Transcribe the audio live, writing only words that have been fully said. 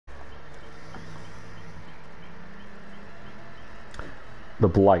The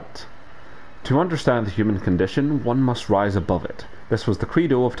Blight. To understand the human condition, one must rise above it. This was the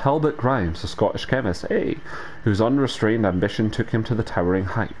credo of Talbot Grimes, a Scottish chemist, whose unrestrained ambition took him to towering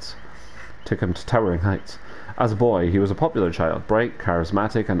heights. As a boy, he was a popular child, bright,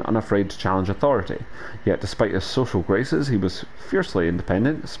 charismatic, and unafraid to challenge authority. Yet despite his social graces, he was fiercely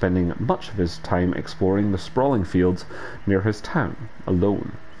independent, spending much of his time exploring the sprawling fields near his town,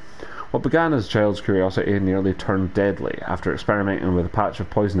 alone. What began as a child's curiosity nearly turned deadly after experimenting with a patch of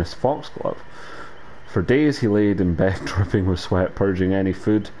poisonous foxglove. For days he laid in bed dripping with sweat, purging any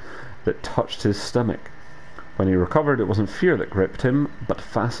food that touched his stomach. When he recovered, it wasn't fear that gripped him, but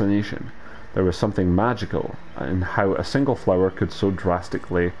fascination. There was something magical in how a single flower could so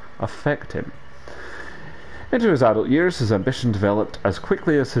drastically affect him. Into his adult years, his ambition developed as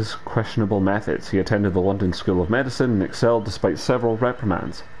quickly as his questionable methods. He attended the London School of Medicine and excelled despite several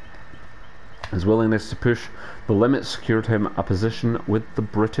reprimands. His willingness to push the limits secured him a position with the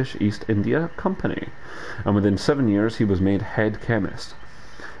British East India Company, and within 7 years he was made head chemist.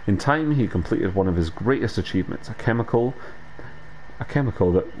 In time, he completed one of his greatest achievements, a chemical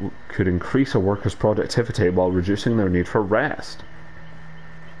that could increase a worker's productivity while reducing their need for rest.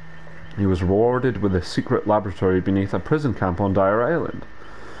 He was rewarded with a secret laboratory beneath a prison camp on Dyer Island.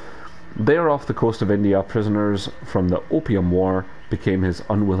 There, off the coast of India, prisoners from the Opium War became his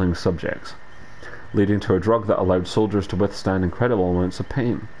unwilling subjects, leading to a drug that allowed soldiers to withstand incredible amounts of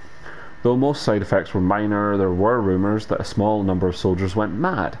pain. Though most side effects were minor, there were rumours that a small number of soldiers went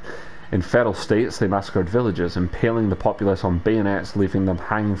mad. In feral states, they massacred villages, impaling the populace on bayonets, leaving them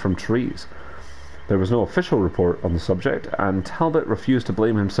hanging from trees. There was no official report on the subject, and Talbot refused to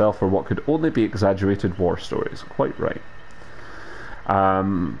blame himself for what could only be exaggerated war stories. Quite right.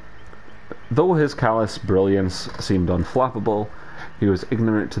 Though his callous brilliance seemed unflappable, he was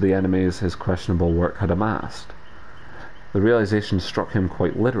ignorant to the enemies his questionable work had amassed. The realization struck him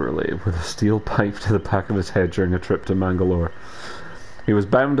quite literally, with a steel pipe to the back of his head during a trip to Mangalore. He was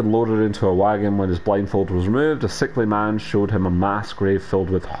bound and loaded into a wagon. When his blindfold was removed, a sickly man showed him a mass grave filled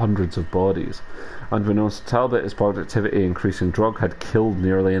with hundreds of bodies. Unbeknownst to Talbot, his productivity-increasing drug had killed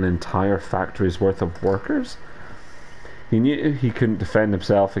nearly an entire factory's worth of workers. He knew he couldn't defend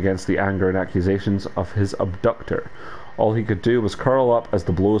himself against the anger and accusations of his abductor. All he could do was curl up as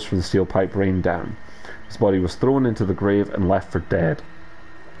the blows from the steel pipe rained down. His body was thrown into the grave and left for dead.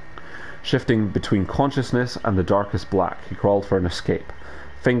 Shifting between consciousness and the darkest black, he crawled for an escape,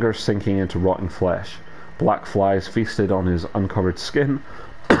 fingers sinking into rotting flesh. Black flies feasted on his uncovered skin.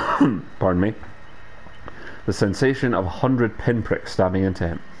 Pardon me. The sensation of 100 pinpricks stabbing into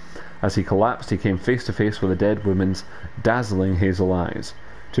him. As he collapsed, he came face to face with a dead woman's dazzling hazel eyes.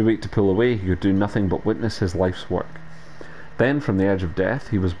 Too weak to pull away, he could do nothing but witness his life's work. Then, from the edge of death,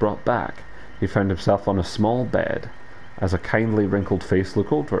 he was brought back. He found himself on a small bed, as a kindly wrinkled face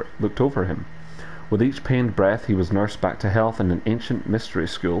looked over him. With each pained breath, he was nursed back to health in an ancient mystery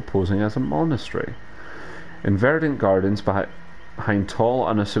school posing as a monastery. In verdant gardens behind tall,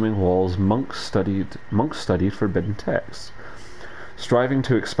 unassuming walls, monks studied forbidden texts, striving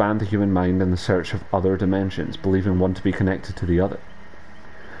to expand the human mind in the search of other dimensions, believing one to be connected to the other.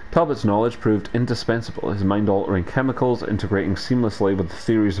 Talbot's knowledge proved indispensable, his mind-altering chemicals integrating seamlessly with the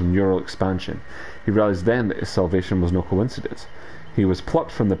theories of neural expansion. He realized then that his salvation was no coincidence. He was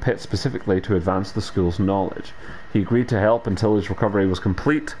plucked from the pit specifically to advance the school's knowledge. He agreed to help until his recovery was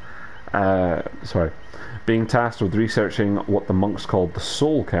complete, being tasked with researching what the monks called the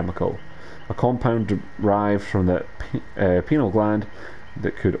soul chemical, a compound derived from the pineal gland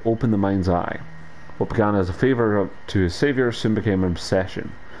that could open the mind's eye. What began as a favour to his saviour soon became an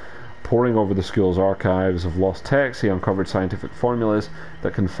obsession. Poring over the school's archives of lost texts, he uncovered scientific formulas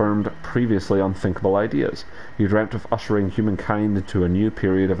that confirmed previously unthinkable ideas. He dreamt of ushering humankind into a new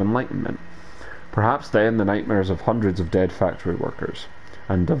period of enlightenment. Perhaps then the nightmares of hundreds of dead factory workers,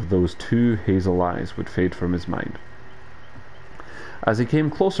 and of those 2 hazel eyes, would fade from his mind. As he came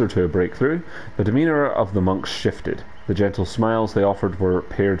closer to a breakthrough, the demeanour of the monks shifted. The gentle smiles they offered were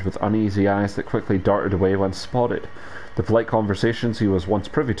paired with uneasy eyes that quickly darted away when spotted. The polite conversations he was once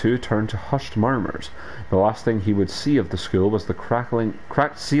privy to turned to hushed murmurs. The last thing he would see of the school was the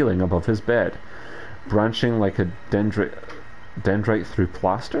cracked ceiling above his bed, branching like a dendrite through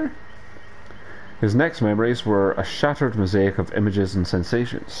plaster. His next memories were a shattered mosaic of images and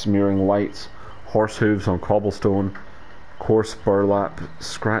sensations, smearing lights, horse hooves on cobblestone, coarse burlap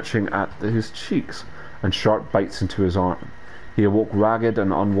scratching at his cheeks, and sharp bites into his arm. He awoke ragged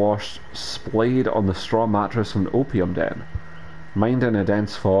and unwashed, splayed on the straw mattress of an opium den. Mind in a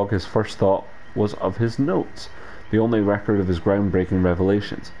dense fog, his first thought was of his notes, the only record of his groundbreaking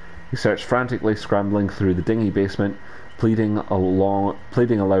revelations. He searched frantically, scrambling through the dingy basement,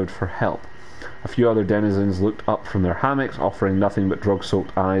 pleading aloud for help. A few other denizens looked up from their hammocks, offering nothing but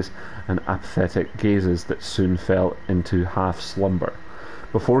drug-soaked eyes and apathetic gazes that soon fell into half-slumber.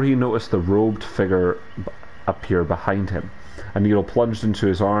 Before he noticed the robed figure appear behind him, a needle plunged into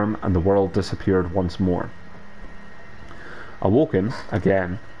his arm, and the world disappeared once more. Awoken,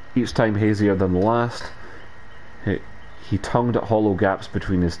 again, each time hazier than the last, he tongued at hollow gaps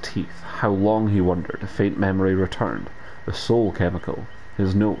between his teeth. How long, he wondered. A faint memory returned. The soul chemical,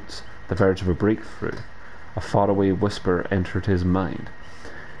 his notes, the verge of a breakthrough. A faraway whisper entered his mind.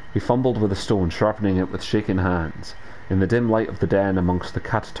 He fumbled with a stone, sharpening it with shaking hands. In the dim light of the den amongst the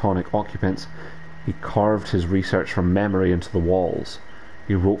catatonic occupants, he carved his research from memory into the walls.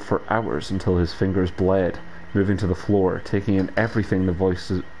 He wrote for hours until his fingers bled, moving to the floor, taking in everything the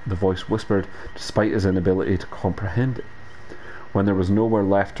voice whispered, despite his inability to comprehend it. When there was nowhere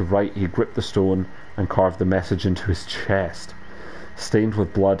left to write, he gripped the stone and carved the message into his chest. Stained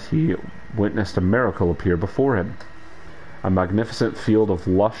with blood, he witnessed a miracle appear before him. A magnificent field of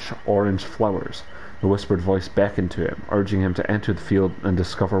lush orange flowers. The whispered voice beckoned to him, urging him to enter the field and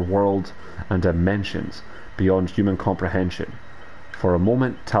discover worlds and dimensions beyond human comprehension. For a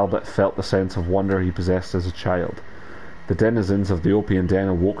moment, Talbot felt the sense of wonder he possessed as a child. The denizens of the opium den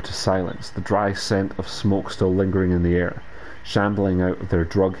awoke to silence, the dry scent of smoke still lingering in the air. Shambling out of their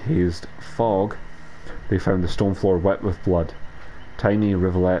drug-hazed fog, they found the stone floor wet with blood, tiny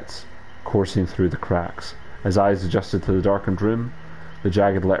rivulets coursing through the cracks. His eyes adjusted to the darkened room. The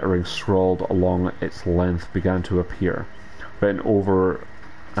jagged lettering scrawled along its length began to appear, written over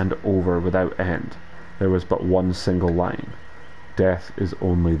and over without end. There was but one single line: "Death is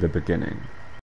only the beginning."